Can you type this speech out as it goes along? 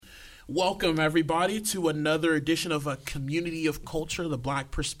Welcome, everybody, to another edition of A Community of Culture, The Black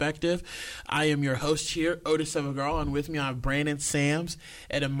Perspective. I am your host here, Otis Evergirl, and with me I have Brandon Sams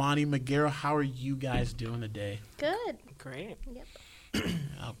and Imani Magera. How are you guys doing today? Good. Great. Yep.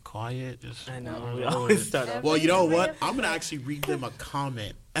 I'm quiet. I know. We always start off. Well, you know what? I'm going to actually read them a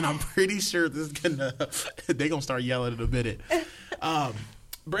comment, and I'm pretty sure this is going to, they're going to start yelling in a minute.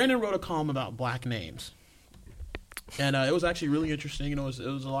 Brandon wrote a column about black names. And it was actually really interesting. It was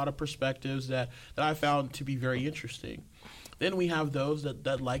a lot of perspectives that I found to be very interesting. Then we have those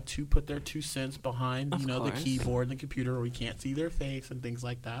that like to put their 2 cents behind, the keyboard and the computer where we can't see their face and things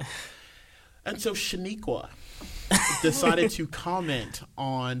like that. And so Shaniqua decided to comment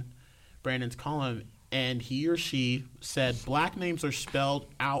on Brandon's column, and he or she said black names are spelled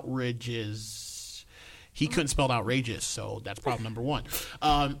outrageous. He couldn't spell outrageous, so that's problem number one.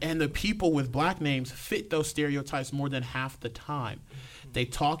 And the people with black names fit those stereotypes more than half the time. They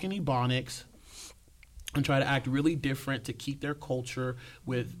talk in Ebonics and try to act really different to keep their culture,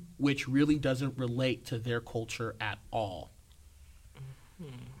 which really doesn't relate to their culture at all.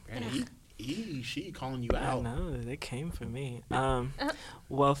 And she calling you out. No, they came for me.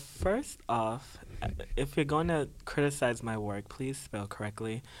 Well, first off, if you're going to criticize my work, please spell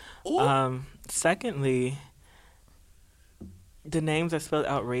correctly. Secondly, the names are spelled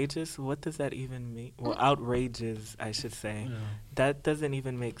outrageous. What does that even mean? Well, outrageous, I should say. Yeah. That doesn't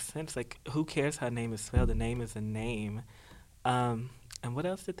even make sense. Like, who cares how a name is spelled? A name is a name. And what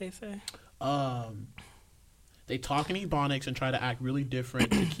else did they say? They talk in Ebonics and try to act really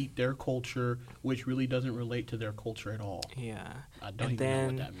different to keep their culture, which really doesn't relate to their culture at all. Yeah. I don't even know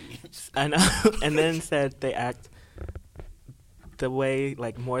what that means. I know. And then said they act the way,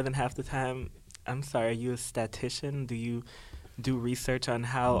 like, more than half the time. I'm sorry, are you a statistician? Do you do research on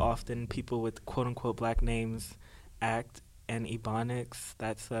how often people with quote-unquote black names act in Ebonics?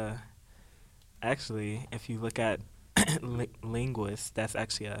 That's actually, if you look at linguists, that's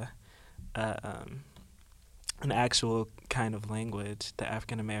actually an actual kind of language, the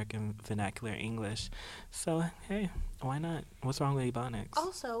African-American vernacular English. So, hey, why not? What's wrong with Ebonics?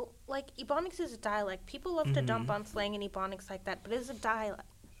 Also, like, Ebonics is a dialect. People love to dump on slang and Ebonics like that, but it's a dialect.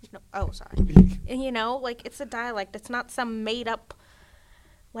 No, sorry. And, it's a dialect. It's not some made-up,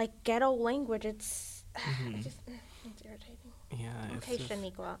 ghetto language. It's it's irritating. Yeah. Okay,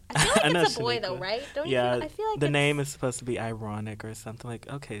 Shaniqua. I feel like it's a boy, though, right? Don't you feel? I feel like the name is supposed to be ironic or something. Like,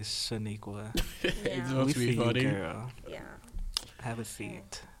 okay, Shaniqua. It's supposed to be funny. Girl. Yeah. Have a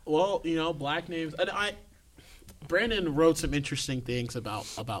seat. Well, black names. And Brandon wrote some interesting things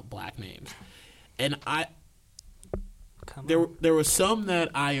about black names, and there were some that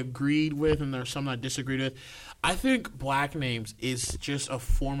I agreed with, and there were some that I disagreed with. I think black names is just a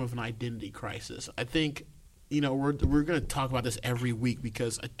form of an identity crisis. I think. We're going to talk about this every week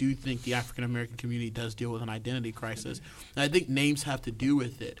because I do think the African-American community does deal with an identity crisis. And I think names have to do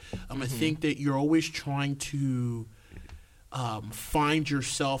with it. I think that you're always trying to find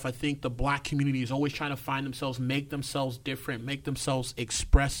yourself. I think the black community is always trying to find themselves, make themselves different, make themselves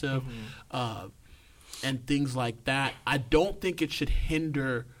expressive, and things like that. I don't think it should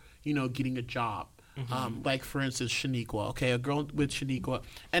hinder, getting a job. Like, for instance, Shaniqua. Okay, a girl with Shaniqua.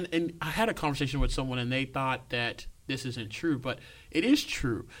 And I had a conversation with someone, and they thought that this isn't true, but it is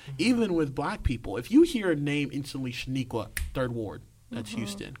true. Even with black people, if you hear a name instantly, Shaniqua, 3rd Ward, that's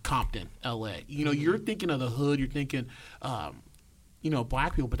Houston, Compton, L.A., you're thinking of the hood, you're thinking,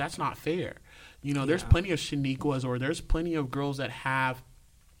 black people, but that's not fair. There's plenty of Shaniquas, or there's plenty of girls that have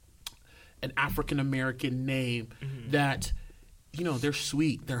an African-American name that – they're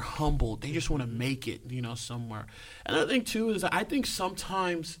sweet, they're humble, they just want to make it, somewhere. Another thing, too, is I think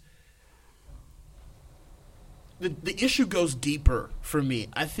sometimes the issue goes deeper for me.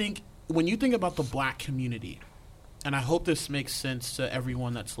 I think when you think about the black community, and I hope this makes sense to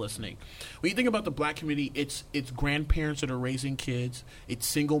everyone that's listening, when you think about the black community, it's grandparents that are raising kids, it's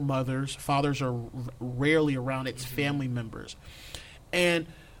single mothers, fathers are rarely around, it's family members. And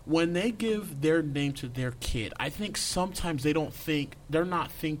when they give their name to their kid, I think sometimes they're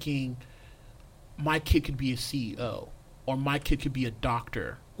not thinking my kid could be a CEO or my kid could be a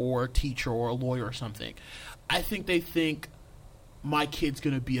doctor or a teacher or a lawyer or something. I think they think my kid's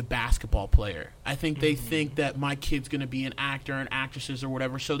going to be a basketball player. I think they think that my kid's going to be an actor and actresses or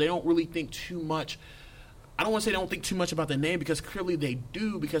whatever, so they don't really think too much. I don't want to say they don't think too much about the name because clearly they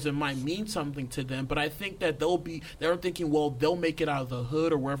do because it might mean something to them. But I think that they're thinking, well, they'll make it out of the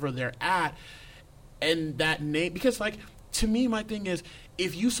hood or wherever they're at. And that name, because to me, my thing is,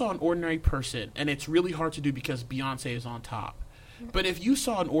 if you saw an ordinary person, and it's really hard to do because Beyonce is on top. But if you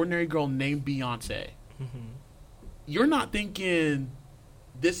saw an ordinary girl named Beyonce, you're not thinking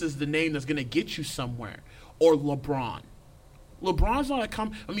this is the name that's going to get you somewhere. Or LeBron. LeBron's not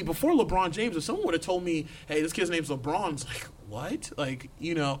before LeBron James, if someone would have told me, hey, this kid's name's LeBron, it's like, what? Like,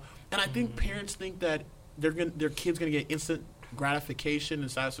 you know, and I think parents think that their kid's going to get instant gratification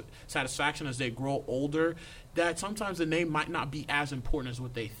and satisfaction as they grow older, that sometimes the name might not be as important as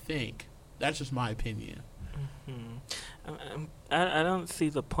what they think. That's just my opinion. I don't see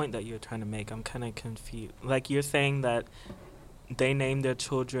the point that you're trying to make. I'm kind of confused. Like, you're saying that they name their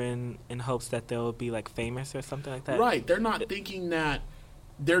children in hopes that they'll be, like, famous or something like that? Right. They're not thinking that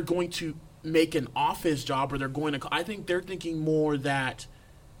they're going to make an office job or they're going to... I think they're thinking more that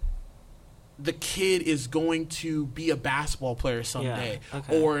the kid is going to be a basketball player someday,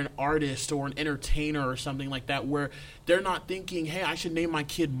 or an artist or an entertainer or something like that, where they're not thinking, hey, I should name my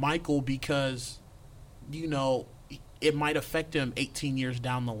kid Michael because, you know, it might affect him 18 years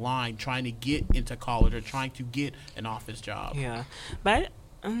down the line trying to get into college or trying to get an office job. Yeah. But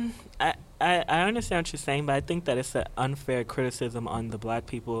I understand what you're saying, but I think that it's an unfair criticism on the black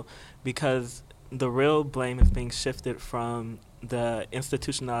people because the real blame is being shifted from the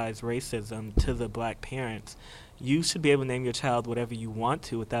institutionalized racism to the black parents. You should be able to name your child whatever you want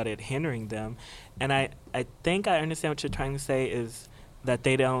to without it hindering them. And I think I understand what you're trying to say is that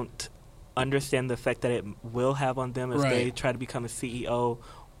they don't understand the effect that it will have on them if they try to become a CEO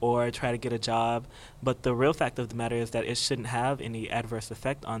or try to get a job. But the real fact of the matter is that it shouldn't have any adverse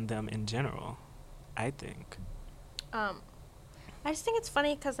effect on them in general, I think. I just think it's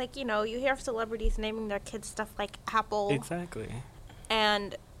funny because, like, you know, you hear of celebrities naming their kids stuff like Apple. Exactly.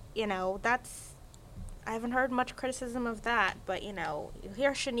 And, you know, I haven't heard much criticism of that, but, you know, you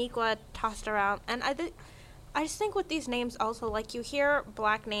hear Shaniqua tossed around. And I just think with these names also, like, you hear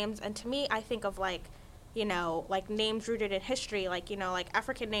black names, and to me, I think of, like, you know, like, names rooted in history, like, you know, like,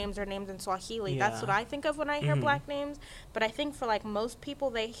 African names are names in Swahili. Yeah. That's what I think of when I hear black names. But I think for, like, most people,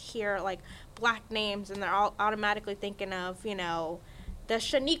 they hear, like, black names, and they're all automatically thinking of, you know, the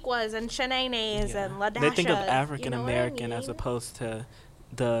Shaniquas and Shanae's and Ladashas. They think of African American you know what I mean? as opposed to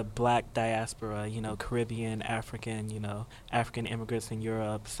the black diaspora, you know, Caribbean, African, you know, African immigrants in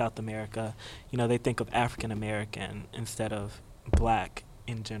Europe, South America. You know, they think of African American instead of black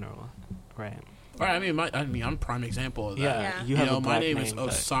in general, right? Right. I'm a prime example of that. Yeah. You have a my black name is name,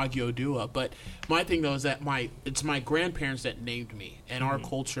 but- Osagio Dua, but my thing though is that it's my grandparents that named me. In our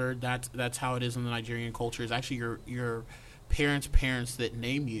culture, that's how it is in the Nigerian culture. It's actually your parents that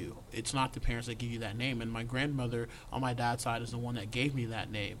name you. It's not the parents that give you that name. And my grandmother on my dad's side is the one that gave me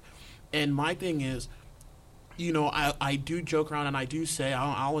that name. And my thing is, you know, I do joke around and I do say,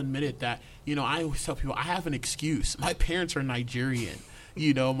 I'll admit it, that, you know, I always tell people I have an excuse. My parents are Nigerian.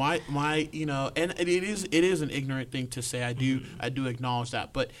 You know, my you know, and it is an ignorant thing to say. I do acknowledge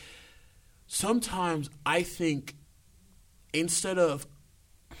that. But sometimes I think instead of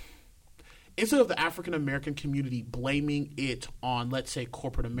the African American community blaming it on, let's say,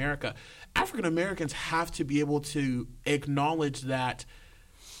 corporate America, African Americans have to be able to acknowledge that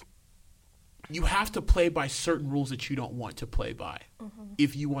you have to play by certain rules that you don't want to play by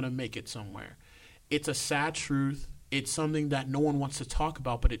if you want to make it somewhere. It's a sad truth. It's something that no one wants to talk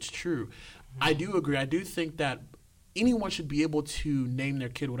about, but it's true. I do agree. I do think that anyone should be able to name their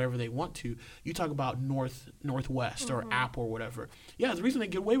kid whatever they want to. You talk about Northwest or Apple or whatever. Yeah, the reason they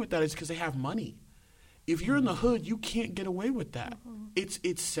get away with that is because they have money. If you're in the hood, you can't get away with that.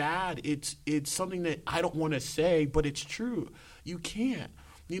 It's sad. It's something that I don't want to say, but it's true. You can't.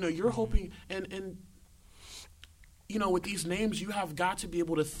 You know, you're hoping and you know, with these names, you have got to be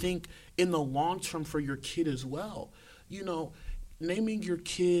able to think in the long term for your kid as well. You know, naming your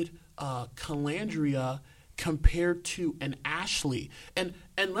kid Calandria compared to an Ashley. And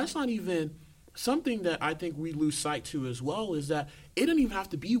let's not even, something that I think we lose sight to as well is that it doesn't even have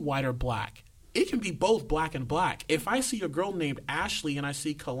to be white or black. It can be both black and black. If I see a girl named Ashley and I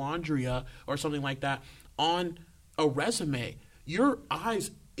see Calandria or something like that on a resume, your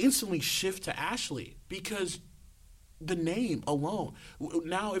eyes instantly shift to Ashley because the name alone.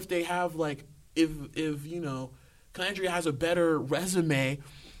 Now, if they have, like, if you know, Calandria has a better resume,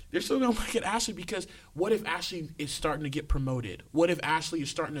 they're still going to look at Ashley because what if Ashley is starting to get promoted? What if Ashley is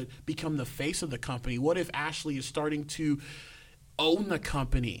starting to become the face of the company? What if Ashley is starting to own the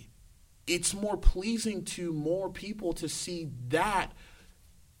company? It's more pleasing to more people to see that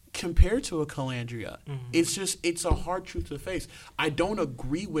compared to a Calandria. It's a hard truth to face. I don't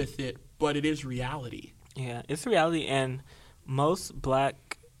agree with it, but it is reality. Yeah, it's reality, and most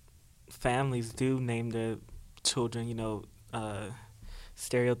black families do name their children, you know,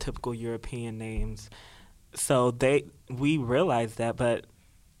 stereotypical European names. So we realize that, but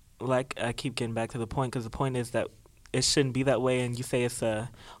like I keep getting back to the point, because the point is that it shouldn't be that way, and you say it's a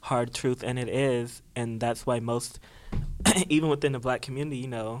hard truth, and it is, and that's why most, even within the black community, you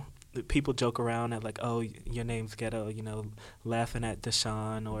know, the people joke around at like, oh, your name's ghetto, you know, laughing at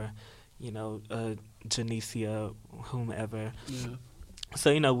Deshaun or, you know, Janicia, whomever. Yeah.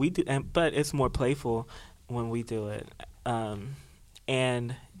 So, you know, we do, but it's more playful when we do it.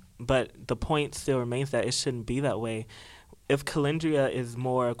 But the point still remains that it shouldn't be that way. If Calendria is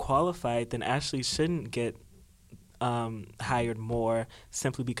more qualified, then Ashley shouldn't get hired more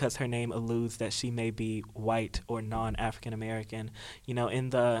simply because her name alludes that she may be white or non-African American. You know, in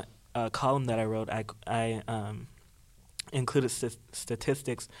the column that I wrote, I included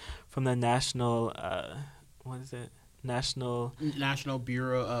statistics from the National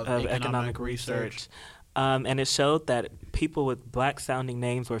Bureau of Economic Research. And it showed that people with black-sounding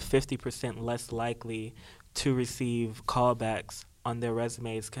names were 50% less likely to receive callbacks on their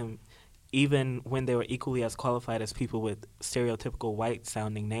resumes, even when they were equally as qualified as people with stereotypical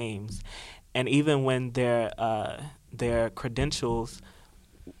white-sounding names. And even when their credentials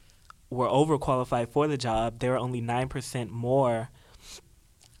were overqualified for the job, they were only 9% more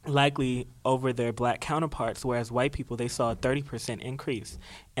likely over their black counterparts, whereas white people, they saw a 30% increase.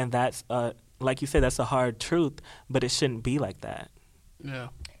 And that's, like you said, that's a hard truth, but it shouldn't be like that. Yeah.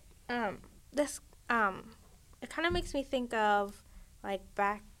 It kind of makes me think of, like,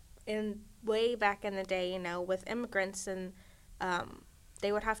 way back in the day, you know, with immigrants, and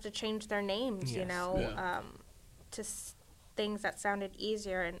they would have to change their names, you know, to things that sounded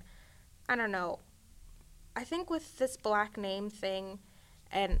easier. And I don't know. I think with this black name thing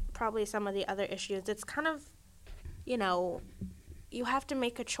and probably some of the other issues, it's kind of, you know, you have to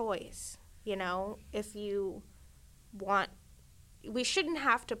make a choice, you know, if you want. We shouldn't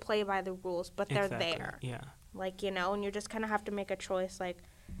have to play by the rules, but they're there. Yeah. Like, you know, and you just kind of have to make a choice, like,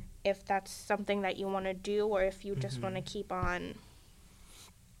 if that's something that you want to do or if you just want to keep on.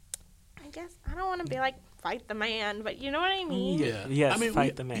 I guess, I don't want to be like, fight the man, but you know what I mean? Yeah. Yes, I mean,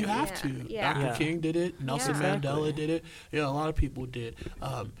 fight the man. You have to. Yeah. Dr. King did it. Nelson Mandela Exactly. did it. Yeah, a lot of people did.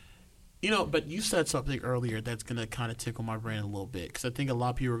 You know, but you said something earlier that's going to kind of tickle my brain a little bit, because I think a lot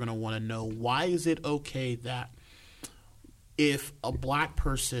of people are going to want to know, why is it okay that if a black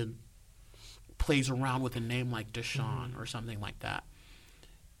person plays around with a name like Deshaun or something like that,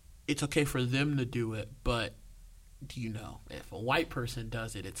 it's okay for them to do it, but do you know, if a white person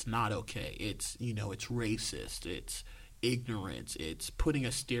does it, it's not okay. It's, you know, it's racist, it's ignorance, it's putting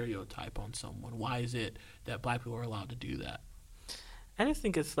a stereotype on someone. Why is it that black people are allowed to do that? I just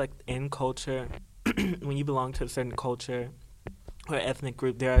think it's like in culture, when you belong to a certain culture or ethnic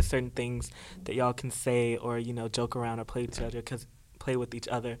group, there are certain things that y'all can say or, you know, joke around or play with each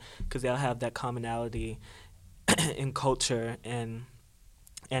other because they'll have that commonality in culture and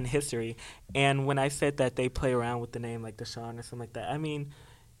history. And when I said that they play around with the name like Deshaun or something like that, I mean,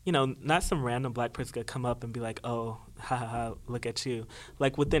 you know, not some random black person could come up and be like, oh, ha ha ha, look at you.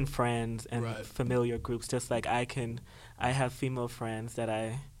 Like within friends and familiar groups, just like I have female friends that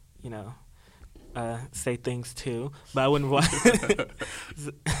I, you know, say things to, but I wouldn't want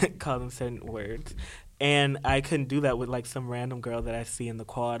call them certain words. And I couldn't do that with like some random girl that I see in the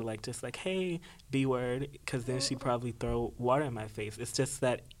quad, like just like, hey, B word, because then she'd probably throw water in my face. It's just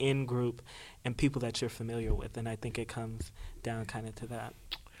that in group and people that you're familiar with, and I think it comes down kind of to that.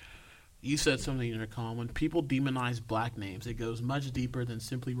 You said something in your column. When people demonize black names, it goes much deeper than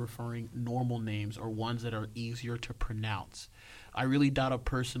simply referring normal names or ones that are easier to pronounce. I really doubt a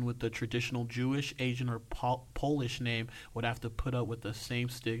person with the traditional Jewish, Asian, or Polish name would have to put up with the same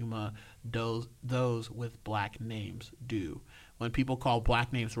stigma those with black names do. When people call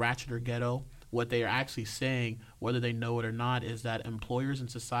black names ratchet or ghetto, what they are actually saying, whether they know it or not, is that employers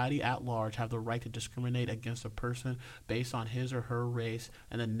and society at large have the right to discriminate against a person based on his or her race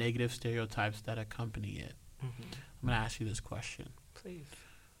and the negative stereotypes that accompany it. Mm-hmm. I'm going to ask you this question. Please.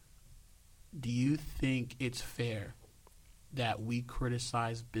 Do you think it's fair that we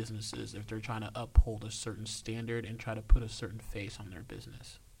criticize businesses if they're trying to uphold a certain standard and try to put a certain face on their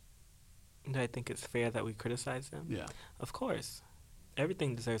business? Do I think it's fair that we criticize them? Yeah. Of course.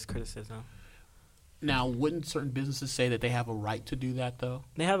 Everything deserves criticism. Now, wouldn't certain businesses say that they have a right to do that, though?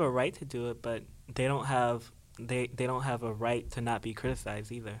 They have a right to do it, but they don't have a right to not be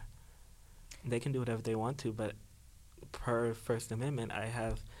criticized either. They can do whatever they want to, but per First Amendment,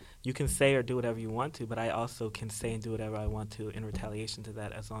 you can say or do whatever you want to, but I also can say and do whatever I want to in retaliation to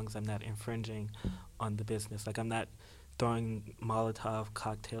that, as long as I'm not infringing on the business. Like, I'm not throwing Molotov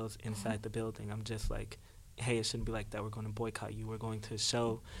cocktails inside the building. I'm just like, hey, it shouldn't be like that. We're going to boycott you. We're going to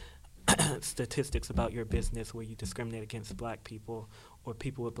show statistics about your business where you discriminate against black people or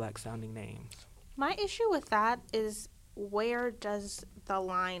people with black sounding names. My issue with that is, where does the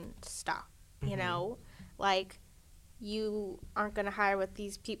line stop? You know, like, you aren't going to hire with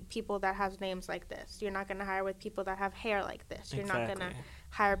these people that have names like this. You're not going to hire with people that have hair like this. You're not going to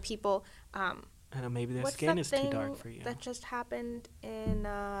hire people. I know, maybe their skin is too dark for you. That just happened in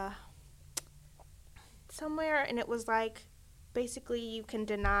somewhere, and it was like, basically you can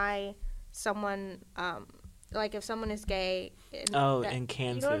deny someone, like if someone is gay. In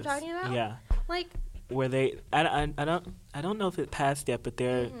Kansas. You know what I'm talking about? Yeah. Like, where they, I don't know if it passed yet, but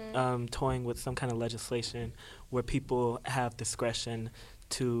they're toying with some kind of legislation where people have discretion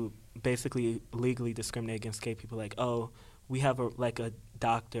to basically legally discriminate against gay people. Like, oh, we have a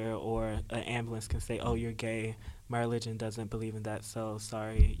doctor or an ambulance can say, oh, you're gay. My religion doesn't believe in that, so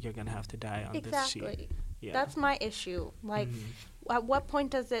sorry, you're gonna have to die on this sheet. Exactly. Yeah. That's my issue. Like, at what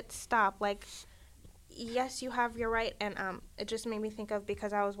point does it stop? Like, yes, you have your right, and it just made me think of,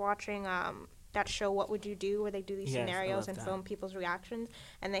 because I was watching that show, What Would You Do, where they do these scenarios and film people's reactions,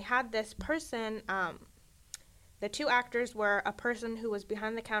 and they had this person. The two actors were a person who was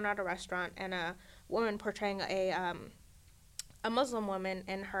behind the counter at a restaurant and a woman portraying a Muslim woman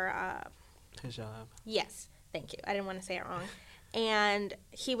in her hijab. Yes, thank you. I didn't want to say it wrong. And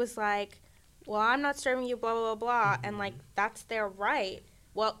he was like, well, I'm not serving you, blah, blah, blah, blah. And, like, that's their right.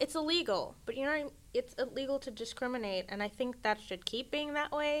 Well, it's illegal. But, you know what I mean? It's illegal to discriminate. And I think that should keep being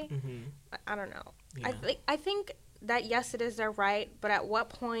that way. I don't know. Yeah. I think that, yes, it is their right. But at what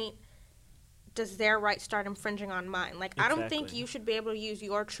point does their right start infringing on mine? Like, I don't think you should be able to use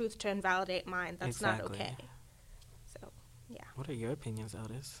your truth to invalidate mine. That's not okay. So, yeah. What are your opinions,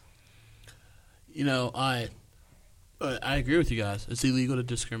 Otis? You know, I agree with you guys. It's illegal to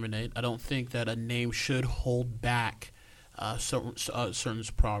discriminate. I don't think that a name should hold back certain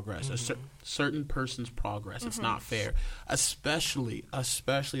progress, certain person's progress. It's not fair, especially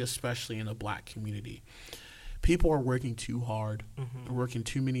in the Black community. People are working too hard, working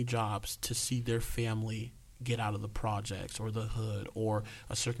too many jobs to see their family get out of the projects or the hood or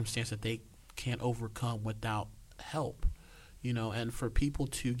a circumstance that they can't overcome without help. You know, and for people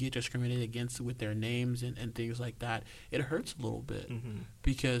to get discriminated against with their names and things like that, it hurts a little bit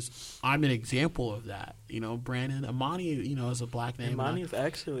because I'm an example of that. You know, Brandon Imani, you know, is a Black name. Imani is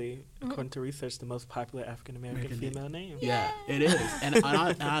actually, according to research, the most popular African American female name. Yeah, it is, and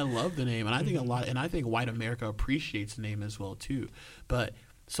I love the name, and I think I think white America appreciates the name as well too. But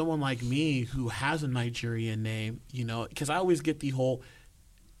someone like me who has a Nigerian name, you know, because I always get the whole,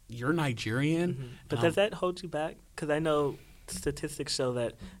 you're Nigerian, but does that hold you back? Because I know statistics show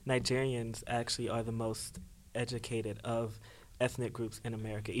that Nigerians actually are the most educated of ethnic groups in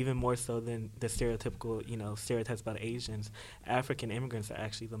America, even more so than the stereotypical, you know, stereotypes about Asians. African immigrants are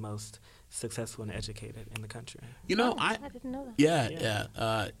actually the most successful and educated in the country. You know, I didn't know that.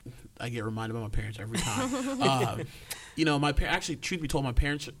 Yeah. I get reminded by my parents every time. You know, actually, truth be told, my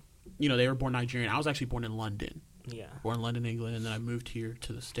parents, you know, they were born Nigerian. I was actually born in London. Yeah. Born in London, England, and then I moved here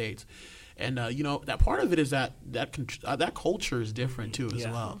to the States. And, you know, that part of it is that culture is different, too, as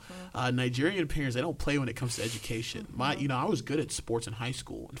well. Nigerian parents, they don't play when it comes to education. You know, I was good at sports in high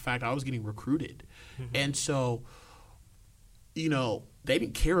school. In fact, I was getting recruited. And so, you know, they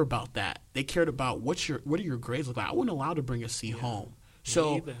didn't care about that. They cared about what are your grades look like. I wasn't allowed to bring a C home.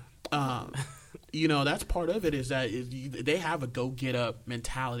 So, you know, that's part of it is that they have a go-get-up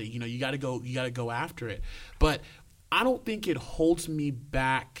mentality. You know, you got to go after it. But I don't think it holds me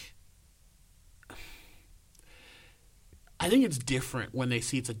back. I think it's different when they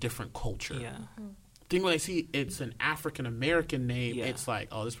see it's a different culture. Yeah. I think when they see it's an African American name, it's like,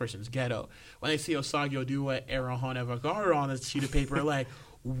 oh, this person's ghetto. When they see Osagie Oduwa, Erahon Evagara on a sheet of paper, like,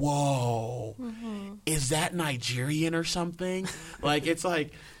 whoa, is that Nigerian or something? Like, it's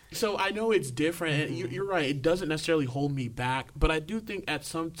like, so I know it's different. And you're right. It doesn't necessarily hold me back, but I do think at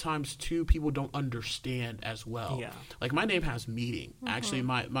sometimes too people don't understand as well. Yeah. Like my name has meaning. Actually,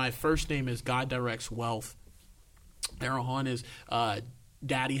 my first name is God Directs Wealth. Erahon is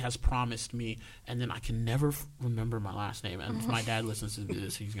Daddy has promised me, and then I can never remember my last name. And if my dad listens to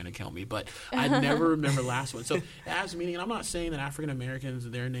this, he's going to kill me. But I never remember the last one. So it has meaning. And I'm not saying that African Americans,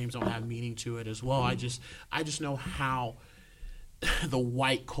 their names don't have meaning to it as well. I just know how the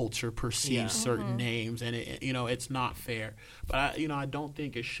white culture perceives certain names, and it's not fair. But I don't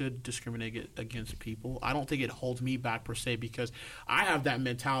think it should discriminate against people. I don't think it holds me back per se because I have that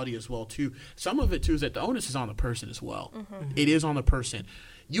mentality as well too. Some of it too is that the onus is on the person as well. It is on the person.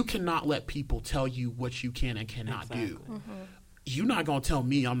 You cannot let people tell you what you can and cannot do. You're not going to tell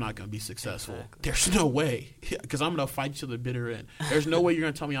me I'm not going to be successful. There's no way, because I'm going to fight to the bitter end. There's no way you're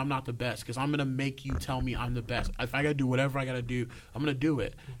going to tell me I'm not the best, because I'm going to make you tell me I'm the best. If I got to do whatever I got to do, I'm going to do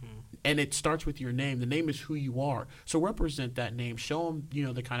it. and it starts with your name. The name is who you are. So represent that name. Show them,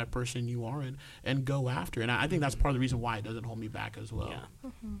 the kind of person you are, and go after. And I think that's part of the reason why it doesn't hold me back as well. Yeah.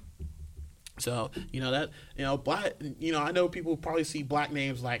 So, black, I know people probably see black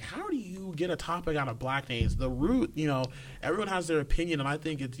names like, how do you get a topic out of black names? The root, everyone has their opinion, and I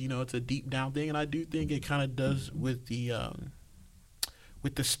think it's, it's a deep down thing, and I do think it kind of does with the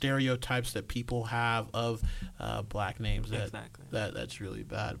stereotypes that people have of black names. That's really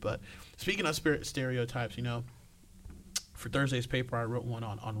bad. But speaking of stereotypes, for Thursday's paper, I wrote one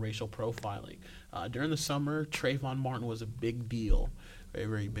on racial profiling. During the summer, Trayvon Martin was a big deal. Very,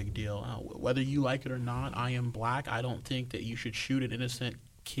 very big deal. Whether you like it or not, I am black. I don't think that you should shoot an innocent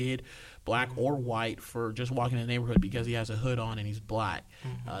kid, black or white, for just walking in the neighborhood because he has a hood on and he's black.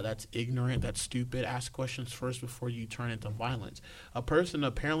 That's ignorant. That's stupid. Ask questions first before you turn into violence. A person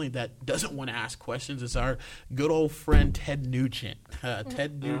apparently that doesn't want to ask questions is our good old friend Ted Nugent.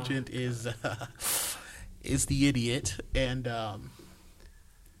 Ted Nugent is the idiot, and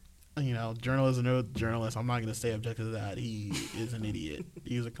journalist, no journalist, I'm not going to stay objective to that. He is an idiot.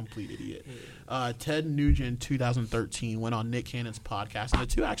 He's a complete idiot. Ted Nugent in 2013 went on Nick Cannon's podcast, and the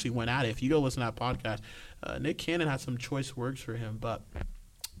two actually went at it. If you go listen to that podcast, Nick Cannon had some choice words for him, but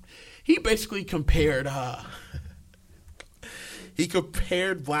he basically compared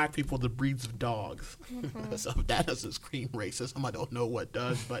black people to breeds of dogs. So that doesn't scream racism. I don't know what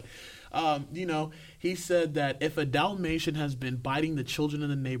does, but he said that if a Dalmatian has been biting the children in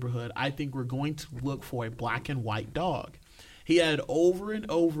the neighborhood, I think we're going to look for a black and white dog. He had over and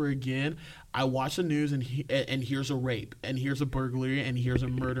over again, I watch the news and here's a rape, and here's a burglary, and here's a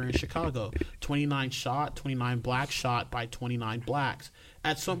murder in Chicago. 29 shot, 29 black shot by 29 blacks.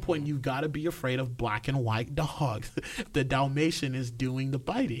 At some point, you've got to be afraid of black and white dogs. The Dalmatian is doing the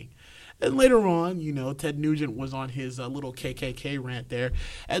biting. And later on, Ted Nugent was on his little KKK rant there.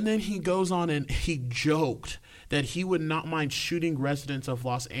 And then he goes on and he joked that he would not mind shooting residents of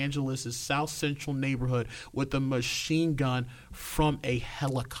Los Angeles' South Central neighborhood with a machine gun from a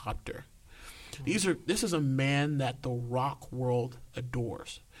helicopter. This is a man that the rock world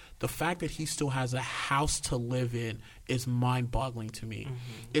adores. The fact that he still has a house to live in is mind-boggling to me.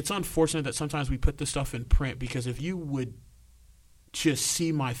 It's unfortunate that sometimes we put this stuff in print, because if you would just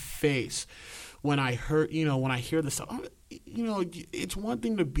see my face when I hear this stuff, it's one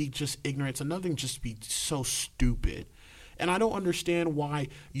thing to be just ignorant. It's another thing just to be so stupid. And I don't understand why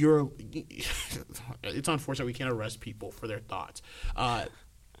it's unfortunate we can't arrest people for their thoughts.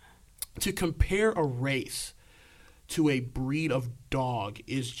 To compare a race to a breed of dog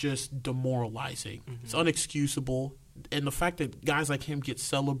is just demoralizing. It's unexcusable. And the fact that guys like him get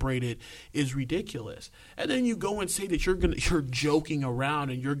celebrated is ridiculous. And then you go and say that you're joking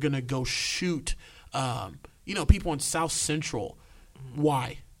around and you're gonna go shoot, people in South Central.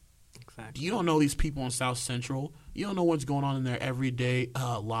 Why? Exactly. You don't know these people in South Central. You don't know what's going on in their everyday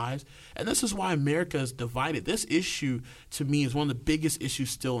lives. And this is why America is divided. This issue, to me, is one of the biggest issues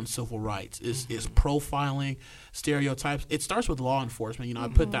still in civil rights, is profiling, stereotypes. It starts with law enforcement. I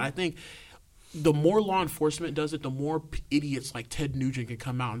put that. I think the more law enforcement does it, the more idiots like Ted Nugent can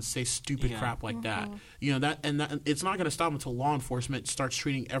come out and say stupid crap like that. That it's not going to stop until law enforcement starts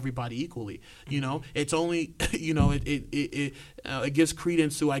treating everybody equally. It's only it gives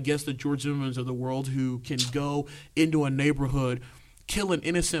credence to, I guess, the George Zimmermans of the world who can go into a neighborhood, kill an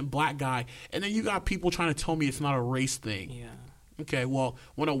innocent black guy, and then you got people trying to tell me it's not a race thing. Yeah. Okay, well,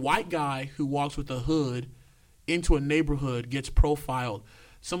 when a white guy who walks with a hood into a neighborhood gets profiled,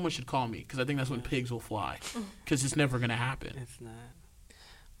 someone should call me, because I think that's when pigs will fly, because it's never going to happen. It's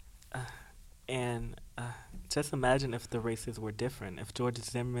not. And just imagine if the races were different. If George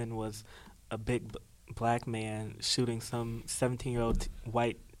Zimmerman was a big black man shooting some 17-year-old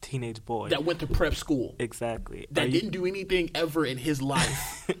white teenage boy. That went to prep school. Exactly. That didn't do anything ever in his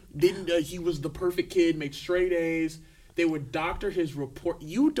life. He was the perfect kid, made straight A's. They would doctor his report.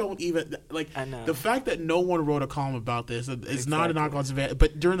 You don't even I know. The fact that no one wrote a column about this is not a knock on Savannah.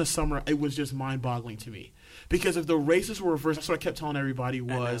 But during the summer, it was just mind-boggling to me, because if the races were reversed, that's what I kept telling everybody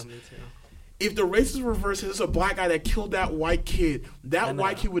was. Me too. If the races were reversed, it's a black guy that killed that white kid. That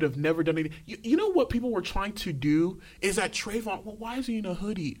white kid would have never done anything. You know what people were trying to do is that Trayvon. Well, why is he in a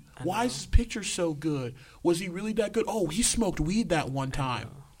hoodie? Why is his picture so good? Was he really that good? Oh, he smoked weed that one time.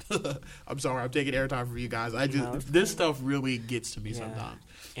 I'm sorry, I'm taking airtime for you guys. This stuff really gets to me sometimes.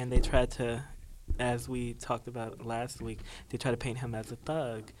 And they tried to, as we talked about last week, they tried to paint him as a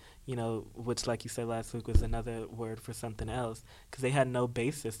thug, which, like you said last week, was another word for something else, because they had no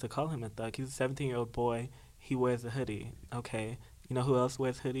basis to call him a thug. He's a 17-year-old boy. He wears a hoodie. Okay. You know who else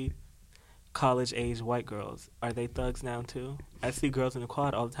wears hoodie? college-age white girls. Are they thugs now too? I see girls in the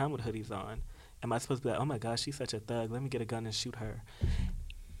quad all the time with hoodies on. Am I supposed to be like, oh my gosh, she's such a thug, let me get a gun and shoot her?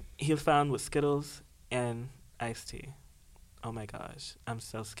 He was found with Skittles and iced tea. Oh my gosh, I'm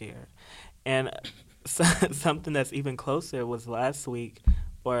so scared. And something that's even closer was last week,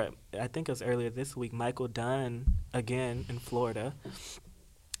 or I think it was earlier this week, Michael Dunn, again in Florida.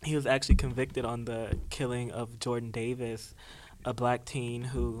 He was actually convicted on the killing of Jordan Davis, a black teen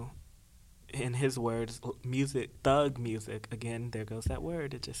who, in his words, thug music, again, there goes that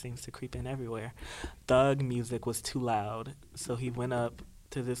word, it just seems to creep in everywhere. Thug music was too loud, so he went up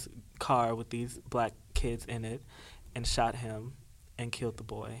to this car with these black kids in it and shot him and killed the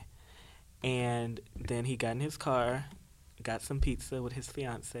boy. And then he got in his car, got some pizza with his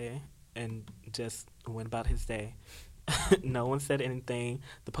fiance, and just went about his day. No one said anything.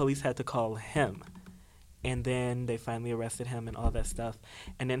 The police had to call him. And then they finally arrested him and all that stuff.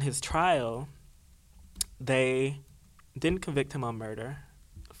 And in his trial, they didn't convict him on murder,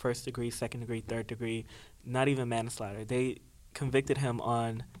 1st degree, 2nd degree, 3rd degree, not even manslaughter. They convicted him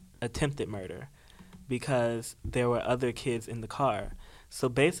on attempted murder because there were other kids in the car. So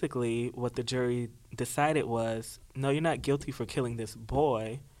basically what the jury decided was, no, you're not guilty for killing this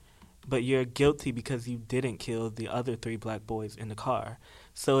boy, but you're guilty because you didn't kill the other 3 black boys in the car.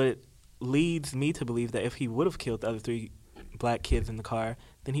 So it leads me to believe that if he would have killed the other 3 black kids in the car,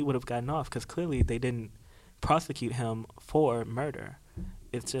 then he would have gotten off, because clearly they didn't prosecute him for murder.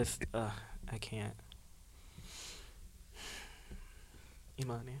 It's just, I can't.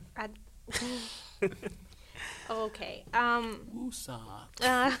 Imani. Okay. Woosah.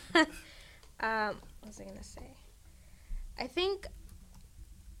 What was I gonna say? I think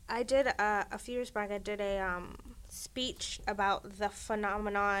I did a few years back. I did a speech about the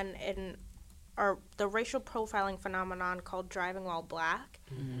phenomenon or the racial profiling phenomenon called driving while black.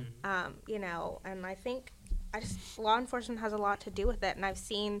 Mm-hmm. And I think law enforcement has a lot to do with it. And I've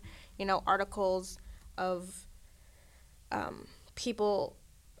seen, articles of people,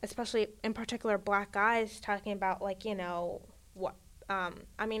 especially in particular black guys, talking about what.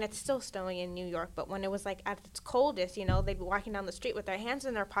 It's still snowing in New York, but when it was at its coldest, they'd be walking down the street with their hands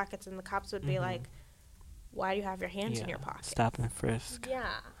in their pockets, and the cops would be like, "Why do you have your hands in your pockets?" Stop and frisk. Yeah,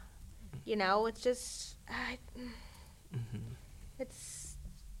 it's just, it's,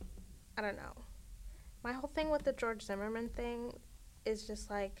 I don't know. My whole thing with the George Zimmerman thing is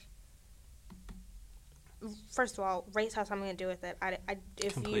just first of all, race has something to do with it.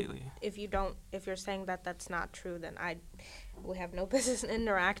 Completely. If you're saying that that's not true, then we have no business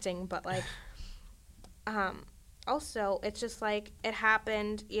interacting. But also, it's just it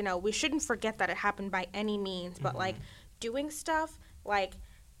happened. We shouldn't forget that it happened by any means. But doing stuff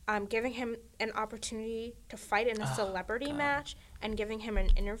giving him an opportunity to fight in a celebrity match and giving him an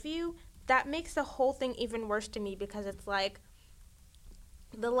interview, that makes the whole thing even worse to me, because it's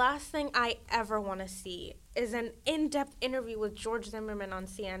the last thing I ever want to see is an in-depth interview with George Zimmerman on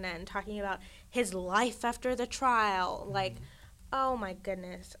CNN talking about his life after the trial. Oh my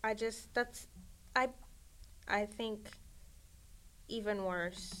goodness. I think even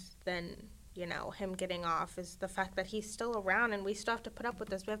worse than, him getting off is the fact that he's still around and we still have to put up with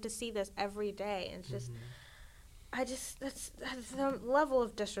this. We have to see this every day. And it's just, that's the level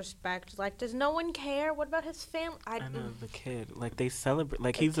of disrespect. Does no one care? What about his family? I know, the kid. They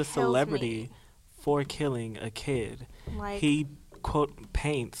celebrate. He's a celebrity for killing a kid. He,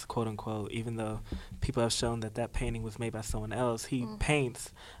 paints, quote unquote, even though people have shown that painting was made by someone else. He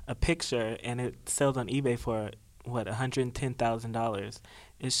paints a picture and it sells on eBay for, $110,000.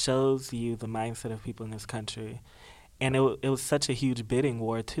 It shows you the mindset of people in this country. And it was such a huge bidding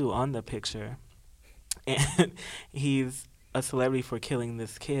war, too, on the picture. And he's a celebrity for killing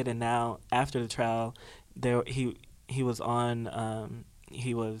this kid, and now after the trial, he was on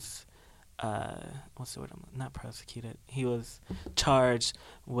what's the word? Not prosecuted. He was charged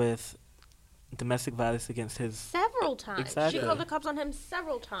with domestic violence against his several times. Exactly. She called the cops on him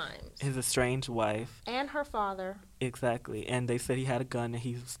several times. His estranged wife and her father. Exactly, and they said he had a gun and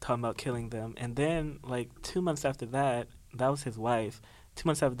he was talking about killing them. And then 2 months after that was his wife. 2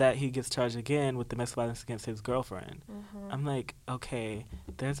 months after that, he gets charged again with domestic violence against his girlfriend. Mm-hmm. I'm okay,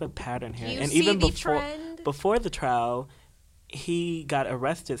 there's a pattern here. And even before the trial, he got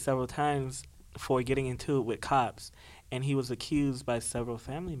arrested several times for getting into it with cops. And he was accused by several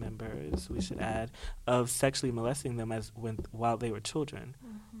family members, we should add, of sexually molesting them while they were children.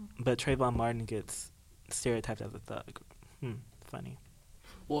 Mm-hmm. But Trayvon Martin gets stereotyped as a thug. Funny.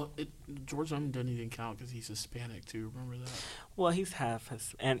 Well, George Zimmerman doesn't even count because he's Hispanic too. Remember that? Well, he's half,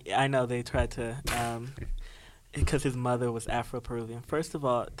 and I know they tried to because his mother was Afro-Peruvian. First of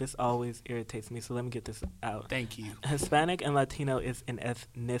all, this always irritates me, so let me get this out. Thank you. Hispanic and Latino is an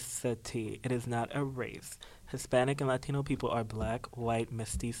ethnicity. It is not a race. Hispanic and Latino people are black, white,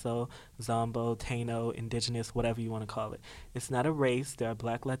 mestizo, zombo, Taino, indigenous, whatever you want to call it. It's not a race. There are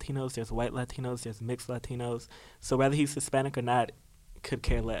black Latinos, there's white Latinos, there's mixed Latinos. So whether he's Hispanic or not, could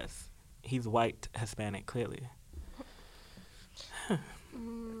care less. He's white, Hispanic, clearly.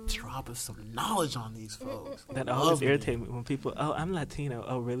 Dropping some knowledge on these folks. That always irritates me when people, oh, I'm Latino.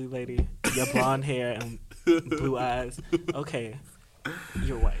 Oh, really, lady? You have blonde hair and blue eyes. Okay,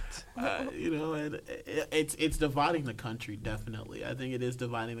 you're white. And it's dividing the country, definitely. I think it is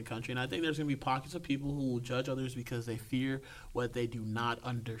dividing the country. And I think there's going to be pockets of people who will judge others because they fear what they do not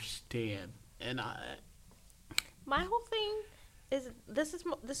understand. And my whole thing is this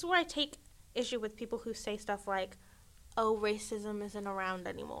is where I take issue with people who say stuff like, oh, racism isn't around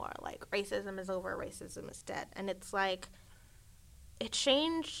anymore. Like, racism is over, racism is dead. And it's like, it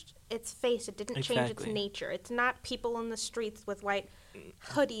changed its face. It didn't change its nature. It's not people on the streets with white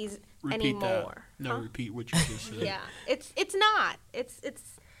hoodies anymore. That. No, repeat what you just said. Yeah. It's not. It's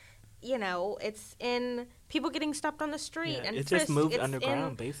it's in people getting stopped on the street and it frisked. just moved it's underground,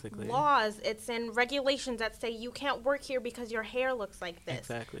 in basically. Laws. It's in regulations that say you can't work here because your hair looks like this.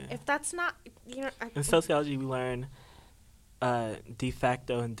 Exactly. If that's not, in sociology, we learn de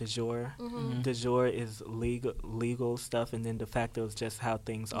facto and de jure. Mm-hmm. De jure is legal stuff, and then de facto is just how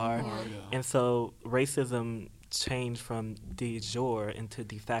things are. Oh, yeah. And so racism changed from de jure into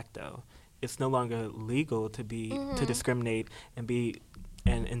de facto. It's no longer legal to be to discriminate and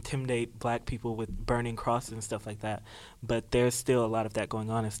intimidate black people with burning crosses and stuff like that. But there's still a lot of that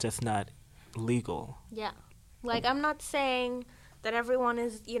going on. It's just not legal. Yeah. Like, I'm not saying that everyone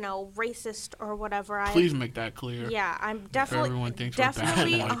is, racist or whatever. Please make that clear. Yeah, I'm everyone thinks we're bad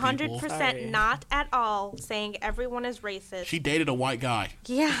white 100% not at all saying everyone is racist. She dated a white guy.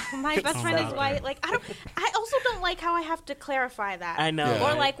 Yeah, my best friend is white. Like, I also don't like how I have to clarify that. I know.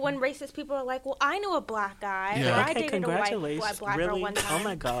 Yeah. Or like when racist people are like, well, I knew a black guy. Yeah. Or I Okay, dated a congratulations. black really? girl one time. Oh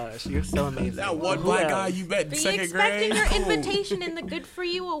my gosh, you're so amazing. That one Who black else? guy you met in Be second expecting grade. your Cool. invitation in the Good For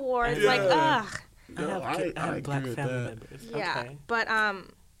You Awards. Yeah. Like, ugh. No, I have black agree with family that. members. Yeah, Okay. but I'm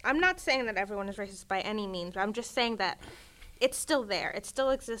not saying that everyone is racist by any means. I'm just saying that it's still there. It still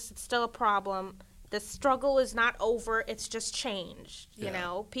exists. It's still a problem. The struggle is not over. It's just changed. You Yeah.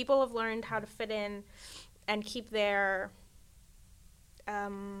 know, people have learned how to fit in and keep their,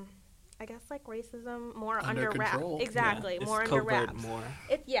 I guess, like racism more Under under wraps. control. Exactly, Yeah, more it's under covert wraps. more.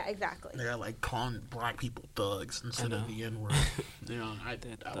 Yeah, exactly. They're like calling black people thugs instead of know. the N word.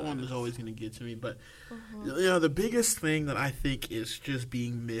 That one is always going to get to me. But Mm-hmm. the biggest thing that I think is just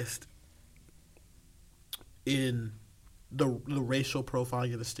being missed in the racial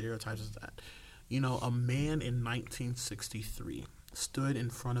profiling of the stereotypes is that, a man in 1963 stood in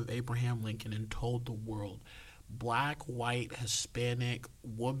front of Abraham Lincoln and told the world, black, white, Hispanic,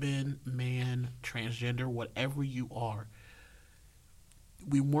 woman, man, transgender, whatever you are,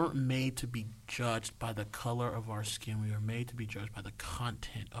 we weren't made to be judged by the color of our skin. We were made to be judged by the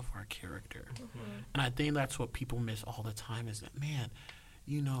content of our character. And I think that's what people miss all the time is that, man,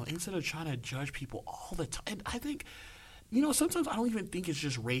 instead of trying to judge people all the time, and I think, sometimes I don't even think it's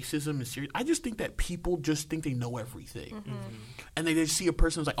just racism and serious. I just think that people just think they know everything. And they just see a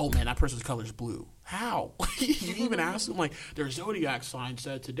person who's like, oh, man, that person's color is blue. How? You even ask them, like, their zodiac sign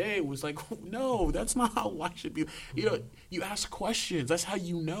said today was like, no, that's not how life should be. You ask questions. That's how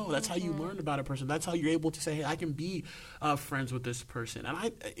you know. That's how you learn about a person. That's how you're able to say, hey, I can be friends with this person.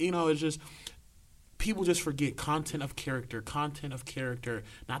 And it's just... people just forget content of character,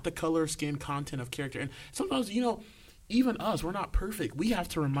 not the color of skin, content of character. And sometimes, even us, we're not perfect. We have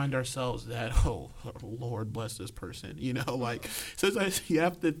to remind ourselves that, oh, Lord bless this person. Sometimes you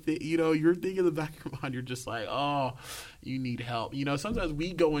have to, you're thinking in the back of your mind, you're just like, oh, you need help. Sometimes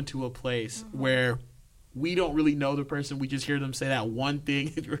we go into a place where we don't really know the person. We just hear them say that one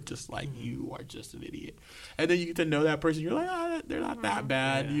thing, and you're just like, you are just an idiot. And then you get to know that person. You're like, oh, they're not that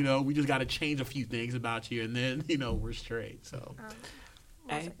bad. Yeah. We just got to change a few things about you, and then, we're straight. So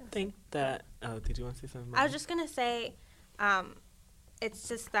I think that. Oh, did you want to say something? I was just gonna say, it's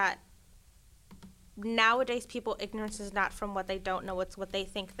just that nowadays ignorance is not from what they don't know; it's what they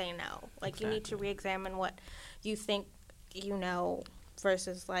think they know. Like you need to re-examine what you think you know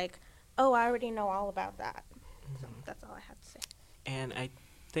versus like, oh, I already know all about that. So that's all I have to say. And I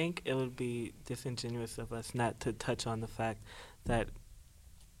think it would be disingenuous of us not to touch on the fact that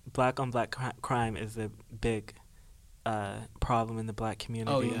black-on-black crime is a big problem in the black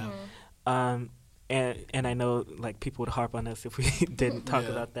community. Oh, yeah. And I know like people would harp on us if we didn't talk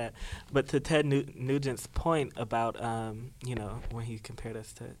about that. But to Ted Nugent's point about when he compared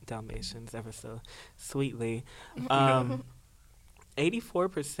us to Dalmatians ever so sweetly,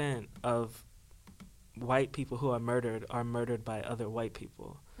 84% of white people who are murdered by other white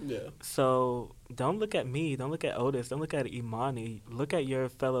people. Yeah. So don't look at me, don't look at Otis, don't look at Imani. Look at your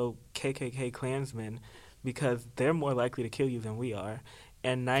fellow KKK Klansmen, because they're more likely to kill you than we are.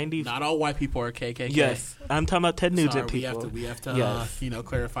 And not all white people are KKK. Yes, I'm talking about Ted Nugent people. We have to yes.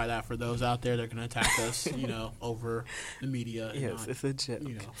 Clarify that for those out there that are going to attack us, over the media. Yes, it's a joke.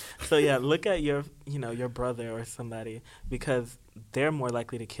 So yeah, look at your brother or somebody, because they're more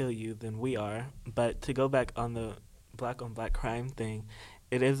likely to kill you than we are. But to go back on the black on black crime thing,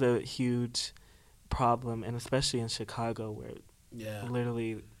 it is a huge problem, and especially in Chicago, where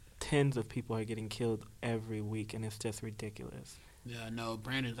literally tens of people are getting killed every week, and it's just ridiculous. Yeah, no,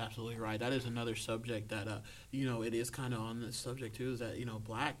 Brandon's absolutely right. That is another subject that, it is kind of on this subject too. Is that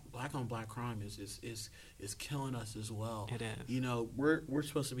black on black crime is killing us as well. It is. We're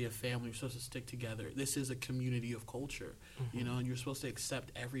supposed to be a family. We're supposed to stick together. This is a community of culture. And you're supposed to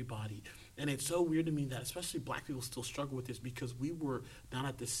accept everybody. And it's so weird to me that especially black people still struggle with this, because we were down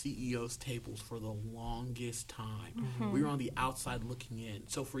at the CEO's tables for the longest time. We were on the outside looking in.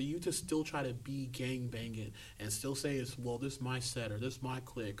 So for you to still try to be gang banging and still say this is my set, or this is my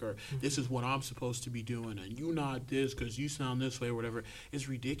clique, or this is what I'm supposed to be doing, and you not this because you sound this way or whatever, is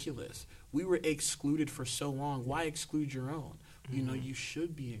ridiculous. We were excluded for so long. Why exclude your own? You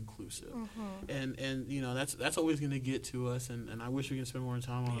should be inclusive. And that's always going to get to us, and I wish we could spend more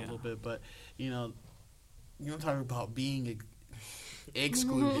time on it a little bit, but talk about being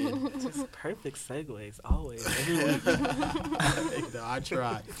excluded. Just perfect segues always. I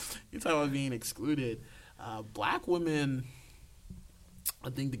try. You talk about being excluded. Black women, I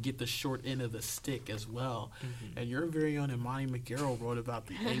think, to get the short end of the stick as well. And your very own Imani McGarrell wrote about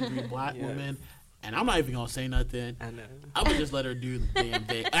the angry black woman. And I'm not even going to say nothing. I know. I would just let her do the damn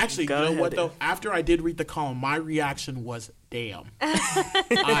thing. Actually, you know what, though? After I did read the column, my reaction was, damn.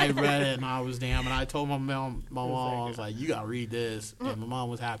 I read it, and I was damn. And I told my mom, I was like, you got to read this. And my mom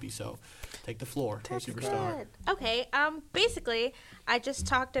was happy. So take the floor. That's Superstar. Good. Okay. Basically, I just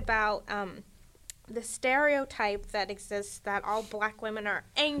talked about the stereotype that exists that all black women are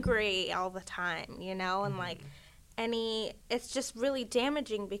angry all the time, and it's just really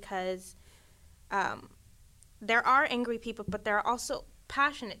damaging, because there are angry people, but there are also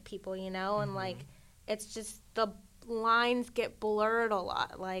passionate people, and it's just the lines get blurred a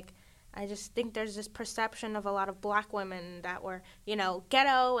lot. I just think there's this perception of a lot of black women that were,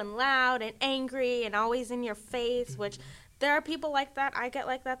 ghetto and loud and angry and always in your face, which there are people like that. I get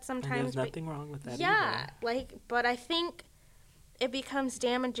like that sometimes. And there's nothing wrong with that either. But I think it becomes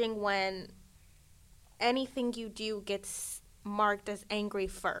damaging when anything you do gets marked as angry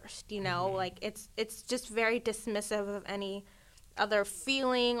first, it's just very dismissive of any other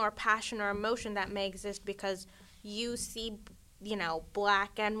feeling or passion or emotion that may exist, because you see,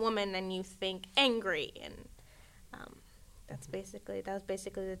 black and woman and you think angry, and that was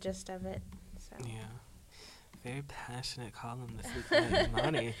basically the gist of it. So. Yeah. Very passionate column this week,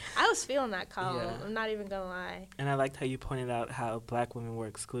 Imani. I was feeling that column. Yeah. I'm not even gonna lie. And I liked how you pointed out how black women were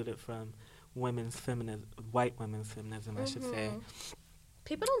excluded from white women's feminism, I should say.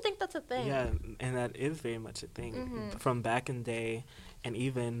 People don't think that's a thing. Yeah, and that is very much a thing. From back in the day, and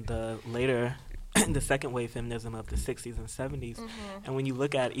even the later, the second wave feminism of the 60s and 70s. And when you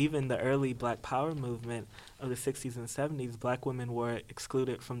look at even the early Black Power movement of the 60s and 70s, black women were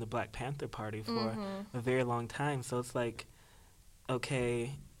excluded from the Black Panther Party for a very long time. So it's like,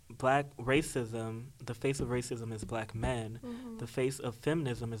 okay, black racism, the face of racism is black men. The face of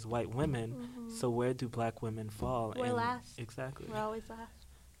feminism is white women. So where do black women fall? We're last. Exactly. We're always last.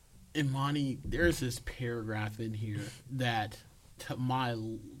 Imani, there's this paragraph in here that, to my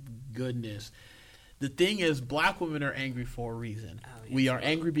goodness, the thing is, black women are angry for a reason. We are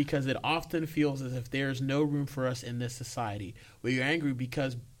angry because it often feels as if there's no room for us in this society. We are angry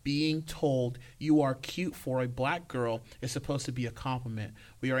because being told you are cute for a black girl is supposed to be a compliment.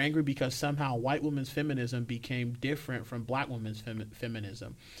 We are angry because somehow white women's feminism became different from black women's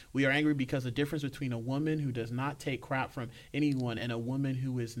feminism. We are angry because the difference between a woman who does not take crap from anyone and a woman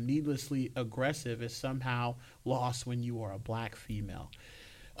who is needlessly aggressive is somehow lost when you are a black female.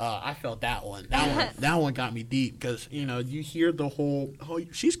 I felt that one. That one got me deep, because you hear the whole, oh,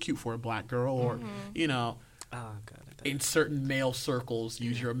 she's cute for a black girl, or oh, God. In certain male circles,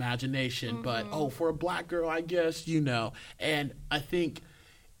 use your imagination, but for a black girl, I guess, and I think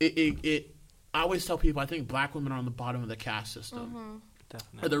it I always tell people, I think black women are on the bottom of the caste system.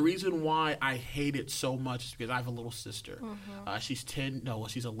 Definitely. The reason why I hate it so much is because I have a little sister. She's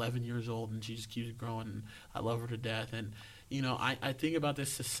 11 years old, and she just keeps growing. And I love her to death. And I think about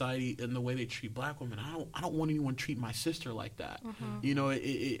this society and the way they treat black women. I don't want anyone to treat my sister like that.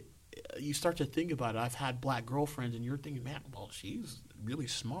 You start to think about it. I've had black girlfriends, and you're thinking, man, well, she's really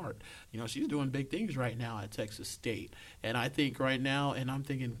smart. She's doing big things right now at Texas State. And I think right now, and I'm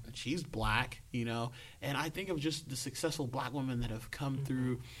thinking, she's black, and I think of just the successful black women that have come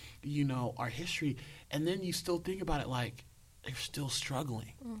through, our history. And then you still think about it like, they're still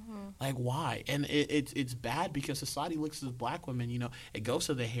struggling. Like, why? And it's bad because society looks at black women, it goes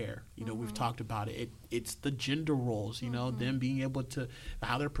to the hair. We've talked about it. It's the gender roles, them being able to,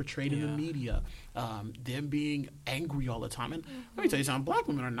 how they're portrayed in the media, them being angry all the time. And let me tell you something, black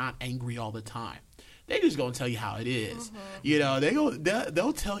women are not angry all the time. They just gonna tell you how it is.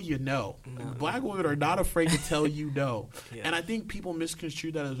 They'll tell you no. Black women are not afraid to tell you no. And I think people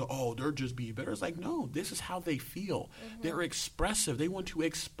misconstrue that as, oh, they're just being better. It's like, no, this is how they feel. They're expressive. They want to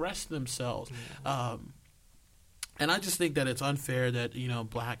express themselves. And I just think that it's unfair that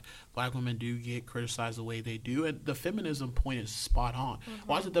black women do get criticized the way they do. And the feminism point is spot on.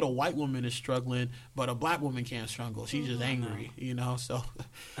 Why is it that a white woman is struggling but a black woman can't struggle? She's just angry, So,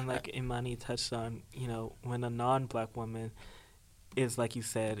 and like Imani touched on, when a non-black woman is, like you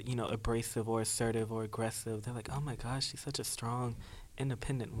said, abrasive or assertive or aggressive, they're like, oh my gosh, she's such a strong,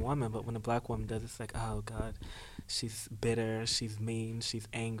 independent woman. But when a black woman does, it's like, oh God, she's bitter, she's mean, she's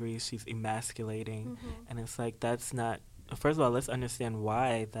angry, she's emasculating. And it's like, that's not, first of all, let's understand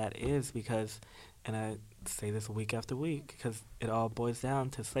why that is, because, and I say this week after week, because it all boils down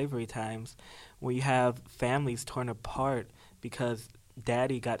to slavery times, where you have families torn apart because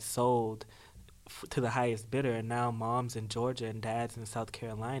daddy got sold to the highest bidder, and now moms in Georgia and dads in South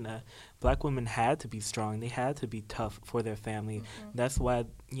Carolina. Black women had to be strong. They had to be tough for their family. That's why,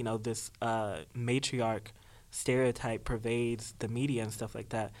 this matriarch stereotype pervades the media and stuff like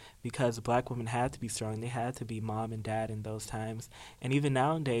that, because black women had to be strong. They had to be mom and dad in those times. And even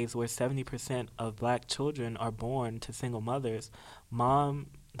nowadays, where 70% of black children are born to single mothers,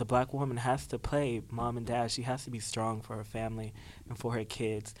 the black woman has to play mom and dad. She has to be strong for her family and for her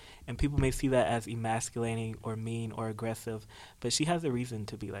kids. And people may see that as emasculating or mean or aggressive, but she has a reason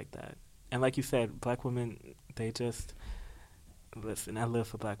to be like that. And like you said, black women, they just, listen, I live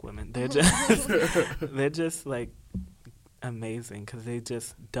for black women. They're just like amazing, because they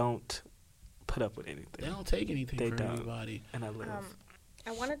just don't put up with anything. They don't take anything from anybody. And I live.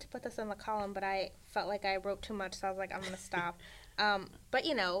 I wanted to put this in the column, but I felt like I wrote too much, so I was like, I'm going to stop. But,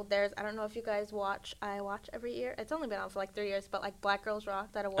 there's, I don't know if you guys I watch every year. It's only been on for like 3 years, but like Black Girls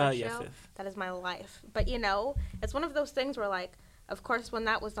Rock, that award show, yes. That is my life. But, it's one of those things where like, of course, when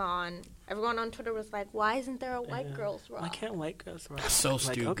that was on, everyone on Twitter was like, why isn't there a White Girls Rock? Why can't White Girls Rock? That's so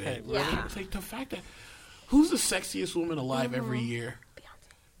stupid. Okay, really? Yeah. It's like the fact that, who's the sexiest woman alive every year?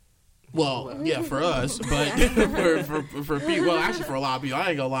 Well, yeah, for us, but for people, well, actually for a lot of people, I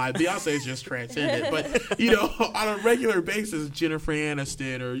ain't gonna lie, Beyonce's just transcendent. But on a regular basis, Jennifer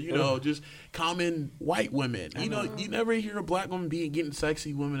Aniston or just common white women. You never hear a black woman getting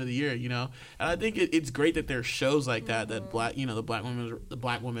sexy woman of the year. And I think it's great that there's shows like that that the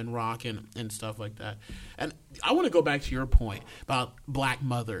black women rock and stuff like that. And I want to go back to your point about black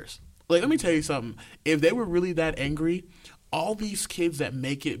mothers. Like, let me tell you something. If they were really that angry, all these kids that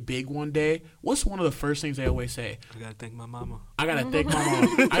make it big one day, what's one of the first things they always say? I gotta thank my mama. I gotta thank my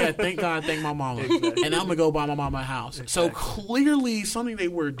mama. I gotta thank God and thank my mama. Exactly. And I'm gonna go buy my mama a house. Exactly. So clearly something they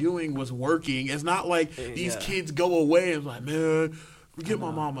were doing was working. It's not like these kids go away and like, man, forget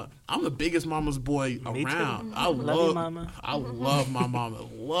my mama. I'm the biggest mama's boy around. I love my mama.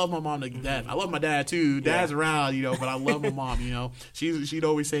 Love my mom to death. I love my dad too. Dad's around, but I love my mom. She'd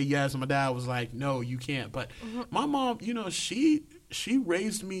always say yes, and my dad was like, no, you can't. But my mom, she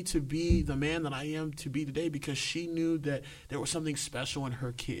raised me to be the man that I am to be today because she knew that there was something special in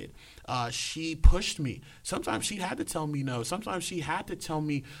her kid. She pushed me. Sometimes she had to tell me no. Sometimes she had to tell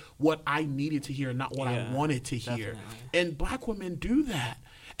me what I needed to hear, not what I wanted to hear. Definitely. And black women do that.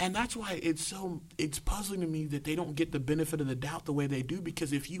 And that's why it's puzzling to me that they don't get the benefit of the doubt the way they do,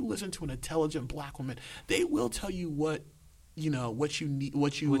 because if you listen to an intelligent black woman, they will tell you what you need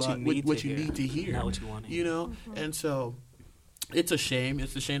to hear. Not what you want to hear. And so it's a shame.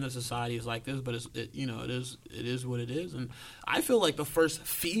 It's a shame that society is like this, but it is what it is. And I feel like the first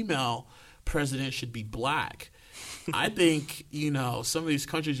female president should be black. I think some of these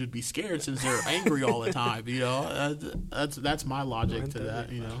countries would be scared since they're angry all the time. That's my logic to that.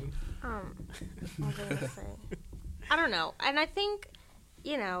 What was I gonna say? I don't know, and I think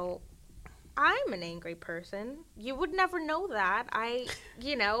I'm an angry person. You would never know that. I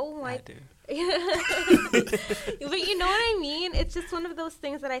do. But you know what I mean? It's just one of those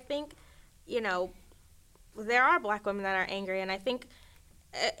things that I think, there are black women that are angry, and I think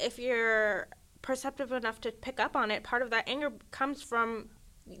if you're perceptive enough to pick up on it, part of that anger comes from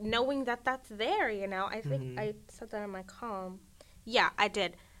knowing that that's there, I think I said that in my column. Yeah, I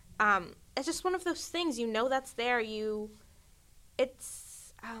did. It's just one of those things, that's there. We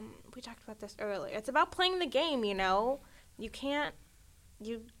talked about this earlier. It's about playing the game, you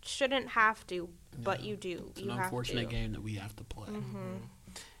shouldn't have to, but you do. It's an unfortunate game that we have to play.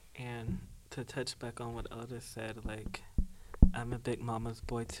 And to touch back on what Otis said, I'm a big mama's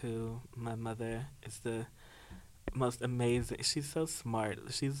boy too. My mother is the most amazing. She's so smart.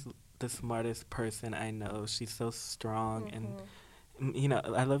 She's the smartest person I know. She's so strong and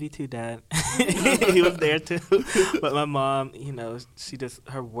I love you too, Dad. He was there too. But my mom, she just,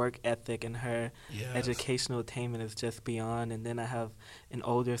 her work ethic and her educational attainment is just beyond. And then I have an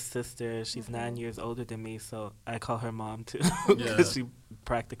older sister. She's 9 years older than me, so I call her mom too because she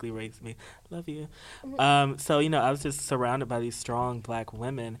practically raised me. Love you. So, I was just surrounded by these strong black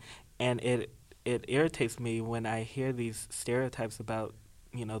women, and it irritates me when I hear these stereotypes about,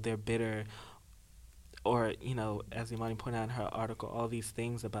 they're bitter, or, as Imani pointed out in her article, all these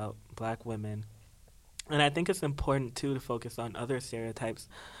things about black women. And I think it's important, too, to focus on other stereotypes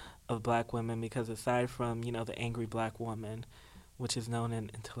of black women, because aside from, the angry black woman, which is known in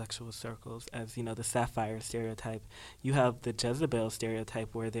intellectual circles as, the sapphire stereotype, you have the Jezebel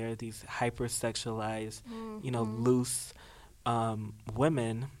stereotype, where there are these hypersexualized, loose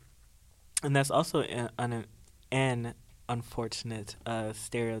women. And that's also an unfortunate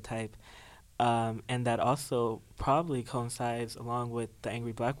stereotype. And that also probably coincides along with the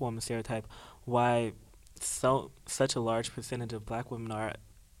angry black woman stereotype, why such a large percentage of black women are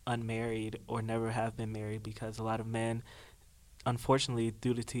unmarried or never have been married, because a lot of men, unfortunately,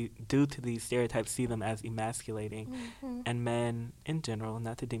 due to these stereotypes, see them as emasculating. And men in general,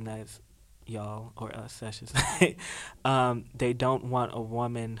 not to demonize y'all or us, I should say, they don't want a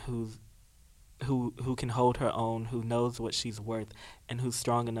woman who can hold her own, who knows what she's worth, and who's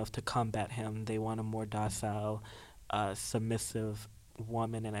strong enough to combat him. They want a more docile, submissive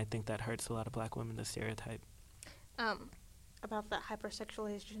woman, and I think that hurts a lot of black women, the stereotype. About that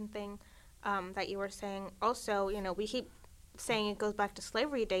hypersexualization thing that you were saying, also, we keep saying it goes back to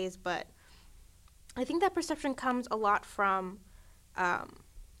slavery days, but I think that perception comes a lot from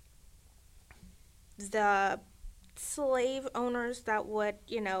the slave owners that would,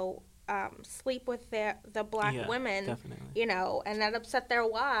 sleep with the black women, definitely. And that upset their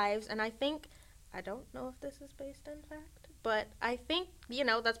wives. And I don't know if this is based in fact, but I think,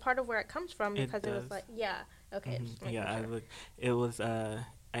 that's part of where it comes from, because it was like, okay. It was, I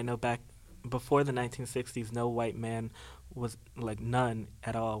know back before the 1960s, no white man was, none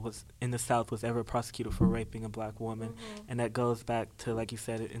at all, was in the South was ever prosecuted for raping a black woman. And that goes back to, like you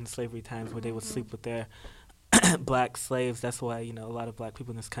said, in slavery times, where they would sleep with their black slaves. That's why, a lot of black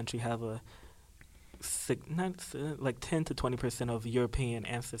people in this country have a 10 to 20% of European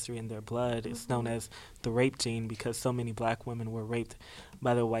ancestry in their blood. It's known as the rape gene, because so many black women were raped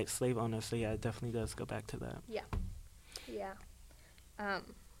by their white slave owners. So it definitely does go back to that. Yeah. I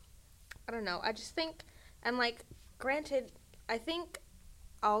don't know. I just think, and granted, I think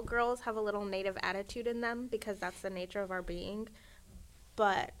all girls have a little native attitude in them, because that's the nature of our being.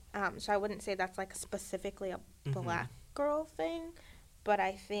 But so I wouldn't say that's specifically a black girl thing, but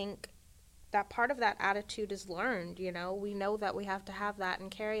I think that part of that attitude is learned. We know that we have to have that and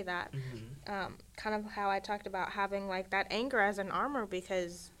carry that. Kind of how I talked about having that anger as an armor,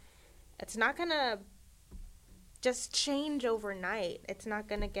 because it's not gonna just change overnight. It's not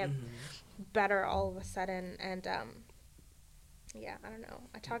gonna get better all of a sudden. And I don't know.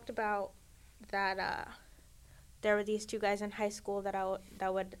 I talked about that. There were these two guys in high school that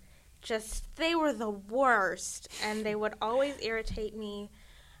would they were the worst, and they would always irritate me.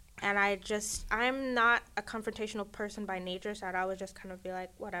 And I'm not a confrontational person by nature, so I'd always just kind of be like,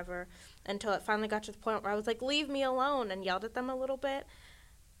 whatever, until it finally got to the point where I was like, leave me alone, and yelled at them a little bit.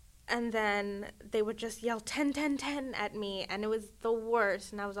 And then they would just yell 10, 10, 10 at me, and it was the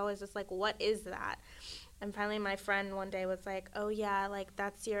worst. And I was always just like, what is that? And finally my friend one day was like, oh yeah,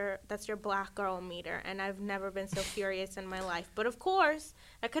 that's your black girl meter. And I've never been so furious in my life. But of course,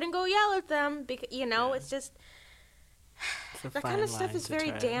 I couldn't go yell at them, because, it's just, that kind of stuff is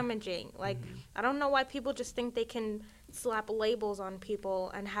very damaging. I don't know why people just think they can slap labels on people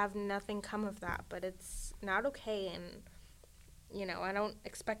and have nothing come of that. But it's not okay, and, I don't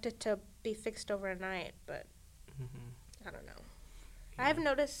expect it to be fixed overnight, but I don't know. I've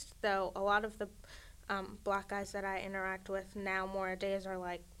noticed, though, a lot of the black guys that I interact with now nowadays are,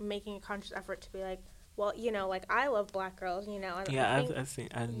 like, making a conscious effort to be like, well, you know, like, I love black girls, you know. I've noticed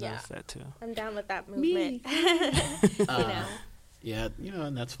that, too. I'm down with that movement. Me. You know. Yeah, you know,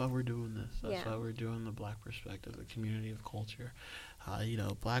 and that's why we're doing this. That's why we're doing the black perspective, the community of culture. You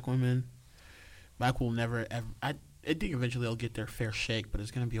know, black women, black will never ever. I think eventually they'll get their fair shake, but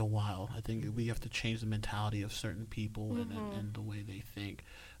it's going to be a while. I think we have to change the mentality of certain people and the way they think.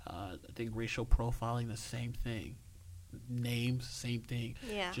 I think racial profiling, the same thing. Names, same thing.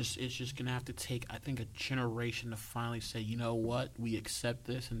 Yeah. It's just gonna have to take, I think, a generation to finally say, you know what, we accept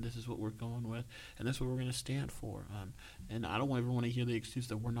this, and this is what we're going with, and this is what we're gonna stand for. And I don't ever want to hear the excuse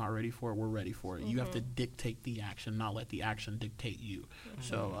that we're not ready for it. We're ready for it. You have to dictate the action, not let the action dictate you.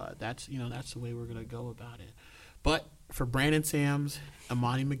 So that's the way we're gonna go about it. But for Brandon Sams,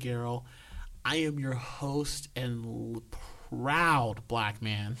 Amani McGarrell, I am your host and proud black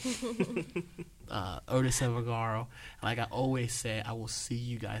man. Otis Evagaro. Like I always say, I will see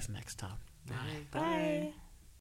you guys next time. Bye.